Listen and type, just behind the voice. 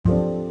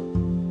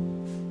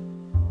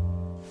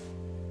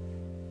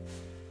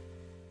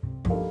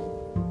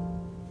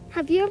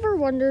Have you ever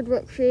wondered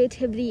what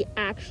creativity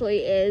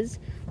actually is?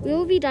 We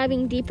will be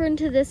diving deeper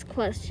into this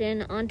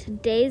question on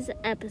today's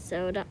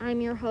episode.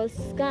 I'm your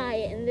host, Sky,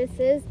 and this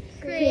is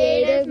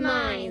Creative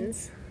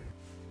Minds.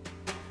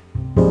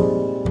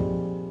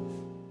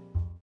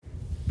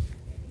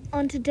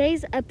 On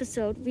today's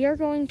episode, we are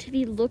going to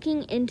be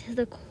looking into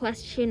the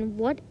question,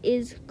 what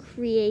is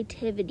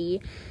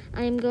creativity?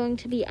 I am going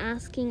to be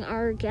asking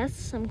our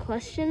guests some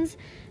questions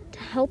to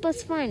help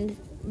us find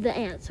the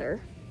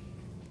answer.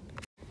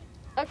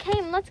 Okay,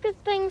 and let's get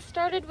things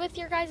started with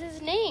your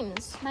guys'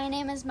 names. My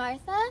name is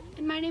Martha.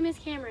 And my name is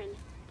Cameron.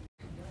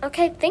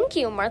 Okay, thank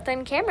you, Martha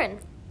and Cameron.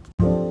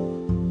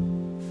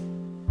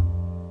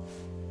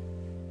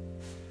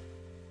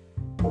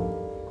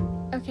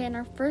 Okay, and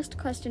our first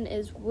question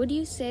is, would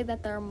you say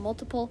that there are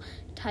multiple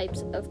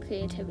types of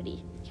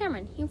creativity?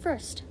 Cameron, you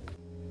first.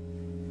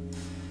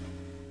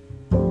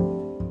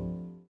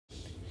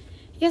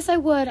 Yes, I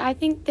would. I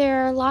think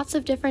there are lots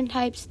of different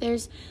types.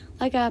 There's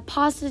like a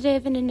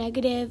positive and a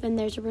negative, and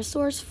there's a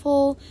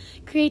resourceful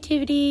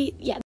creativity.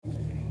 Yeah.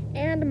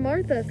 And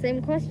Martha,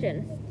 same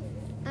question.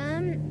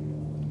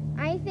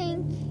 I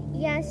think,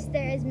 yes,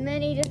 there is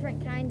many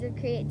different kinds of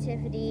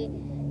creativity.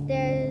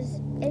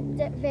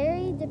 It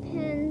very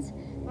depends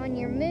on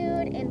your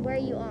mood and where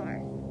you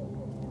are.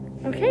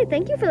 Okay,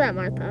 thank you for that,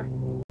 Martha.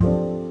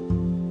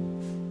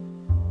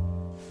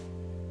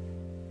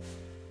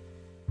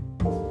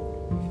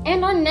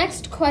 And our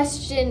next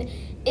question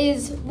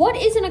is, what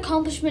is an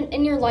accomplishment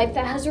in your life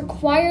that has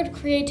required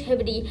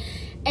creativity,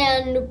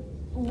 and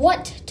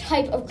what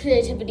type of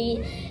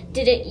creativity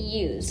did it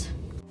use?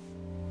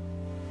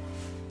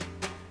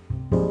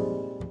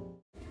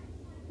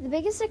 The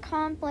biggest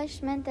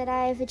accomplishment that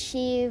I've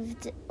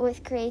achieved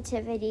with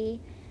creativity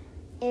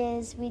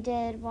is we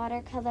did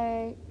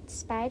watercolor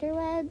spider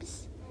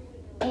webs,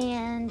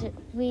 and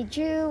we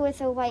drew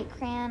with a white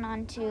crayon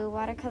onto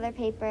watercolor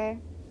paper,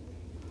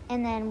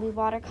 and then we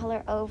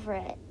watercolor over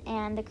it,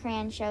 and the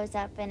crayon shows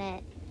up, and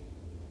it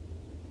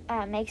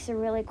makes a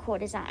really cool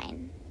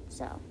design.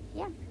 So,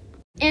 yeah.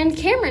 And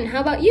Cameron,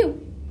 how about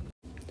you?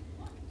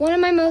 One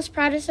of my most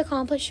proudest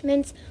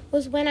accomplishments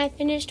was when I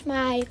finished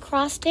my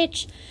cross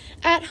stitch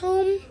at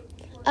home.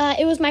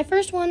 It was my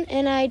first one,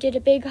 and I did a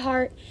big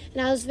heart,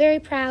 and I was very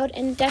proud,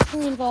 and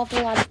definitely involved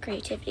a lot of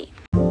creativity.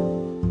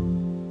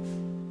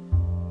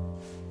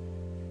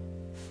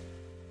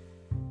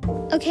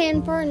 Okay,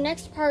 and for our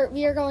next part,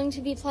 we are going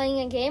to be playing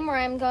a game where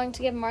I'm going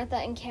to give Martha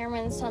and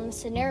Cameron some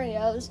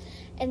scenarios,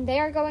 and they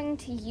are going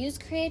to use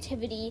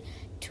creativity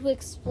to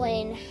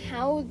explain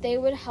how they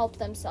would help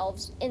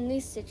themselves in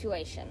these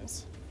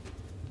situations.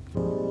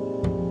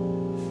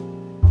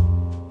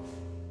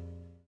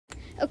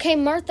 Okay,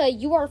 Martha,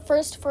 you are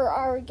first for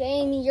our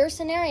game. Your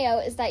scenario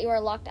is that you are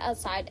locked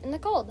outside in the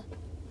cold.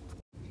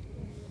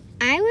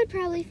 I would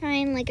probably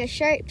find like a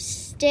sharp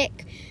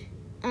stick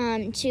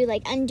to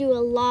like undo a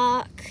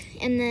lock,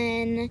 and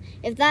then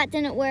if that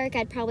didn't work,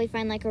 I'd probably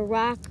find like a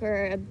rock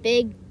or a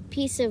big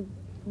piece of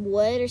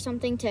wood or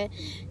something to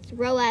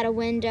throw out a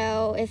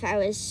window if I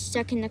was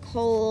stuck in the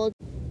cold.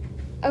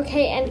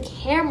 Okay, and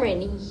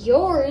Cameron,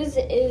 yours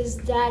is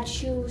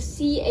that you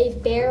see a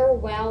bear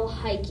while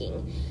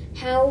hiking.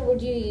 How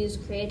would you use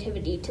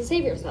creativity to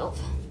save yourself?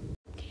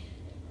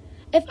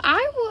 If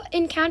I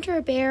encounter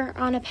a bear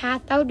on a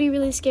path, that would be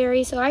really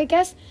scary, so I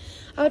guess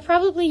I would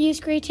probably use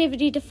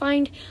creativity to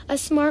find a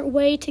smart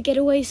way to get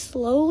away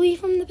slowly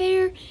from the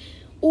bear,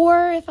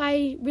 or if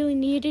I really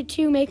needed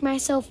to, make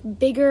myself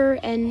bigger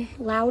and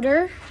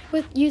louder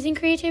with using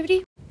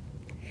creativity.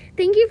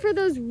 Thank you for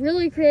those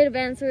really creative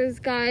answers,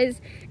 guys.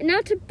 And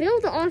now to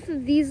build off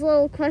of these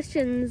little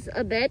questions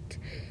a bit,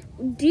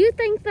 do you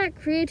think that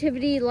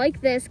creativity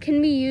like this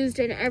can be used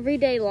in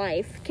everyday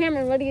life?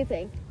 Cameron, what do you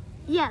think?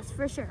 Yes,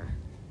 for sure.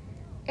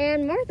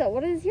 And Martha,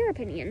 what is your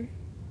opinion?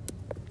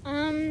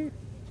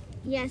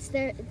 Yes,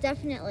 there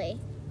definitely.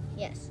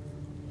 Yes.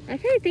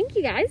 Okay, thank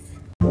you, guys.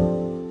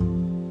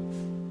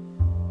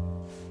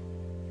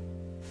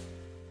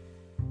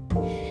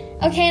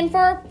 Okay, and for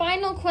our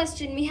final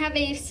question, we have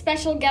a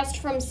special guest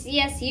from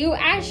CSU,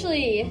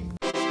 Ashley.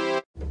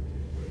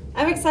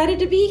 I'm excited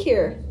to be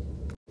here.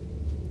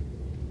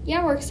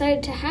 Yeah, we're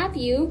excited to have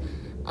you.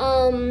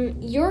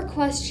 Your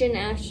question,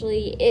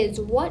 Ashley,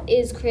 is, what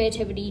is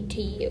creativity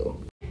to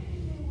you?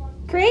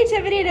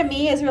 Creativity to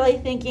me is really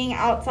thinking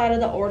outside of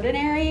the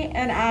ordinary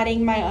and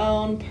adding my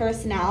own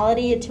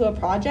personality to a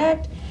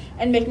project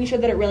and making sure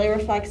that it really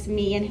reflects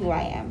me and who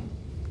I am.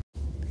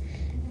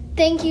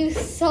 Thank you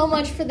so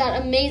much for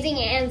that amazing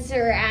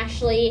answer,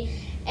 Ashley.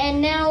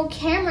 And now,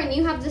 Cameron,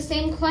 you have the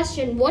same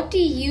question. What do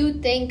you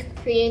think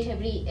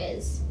creativity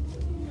is?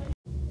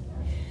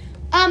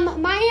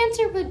 My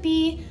answer would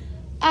be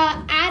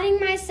adding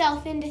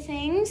myself into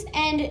things,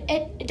 and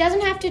it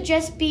doesn't have to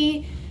just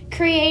be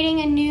creating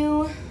a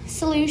new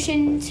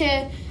solution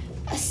to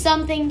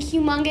something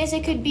humongous.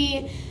 It could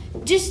be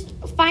just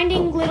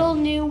finding little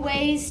new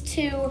ways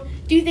to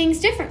do things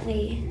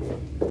differently.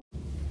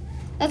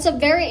 That's a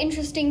very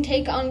interesting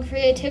take on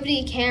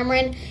creativity,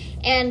 Cameron.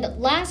 And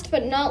last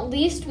but not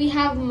least, we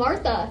have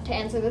Martha to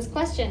answer this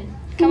question.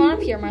 Come on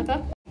up here,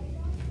 Martha.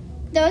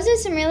 Those are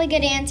some really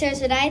good answers.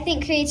 What I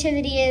think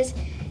creativity is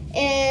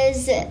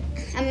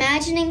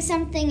imagining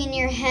something in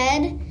your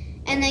head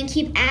and then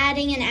keep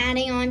adding and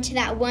adding on to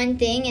that one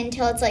thing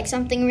until it's like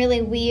something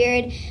really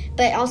weird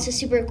but also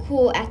super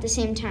cool at the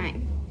same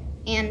time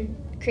and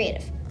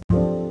creative.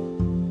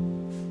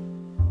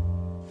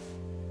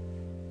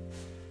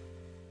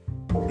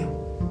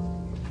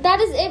 That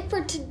is it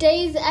for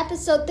today's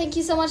episode. Thank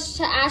you so much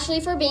to Ashley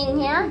for being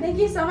here. Thank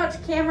you so much,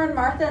 Cameron,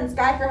 Martha, and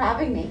Sky, for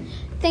having me.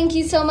 Thank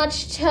you so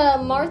much to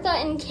Martha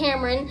and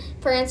Cameron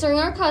for answering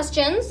our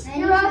questions.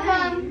 You're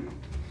welcome.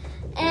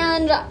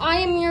 And I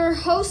am your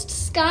host,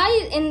 Sky,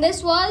 and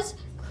this was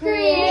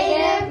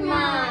Creative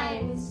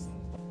Minds.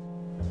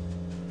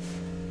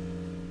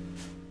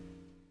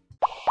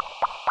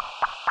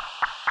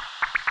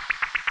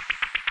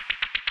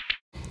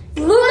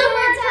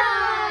 Bloomer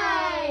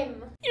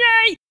time!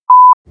 Yay!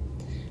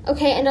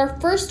 Okay, and our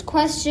first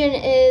question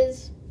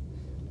is...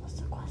 What's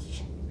the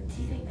question?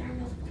 Do you think there are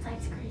multiple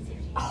types of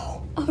creativity?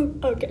 Oh,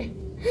 okay.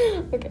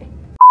 Okay.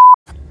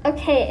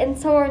 Okay, and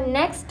so our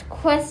next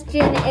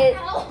question is...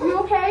 You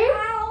okay?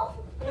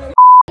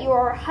 You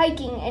are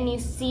hiking and you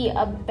see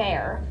a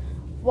bear.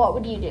 What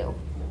would you do?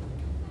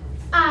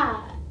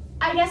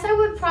 I guess I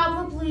would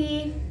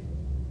probably...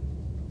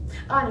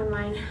 Oh, never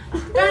mind.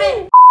 Darn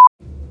it!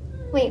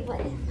 Wait, what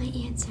is my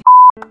answer?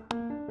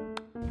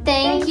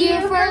 Thank you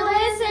for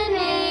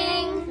listening.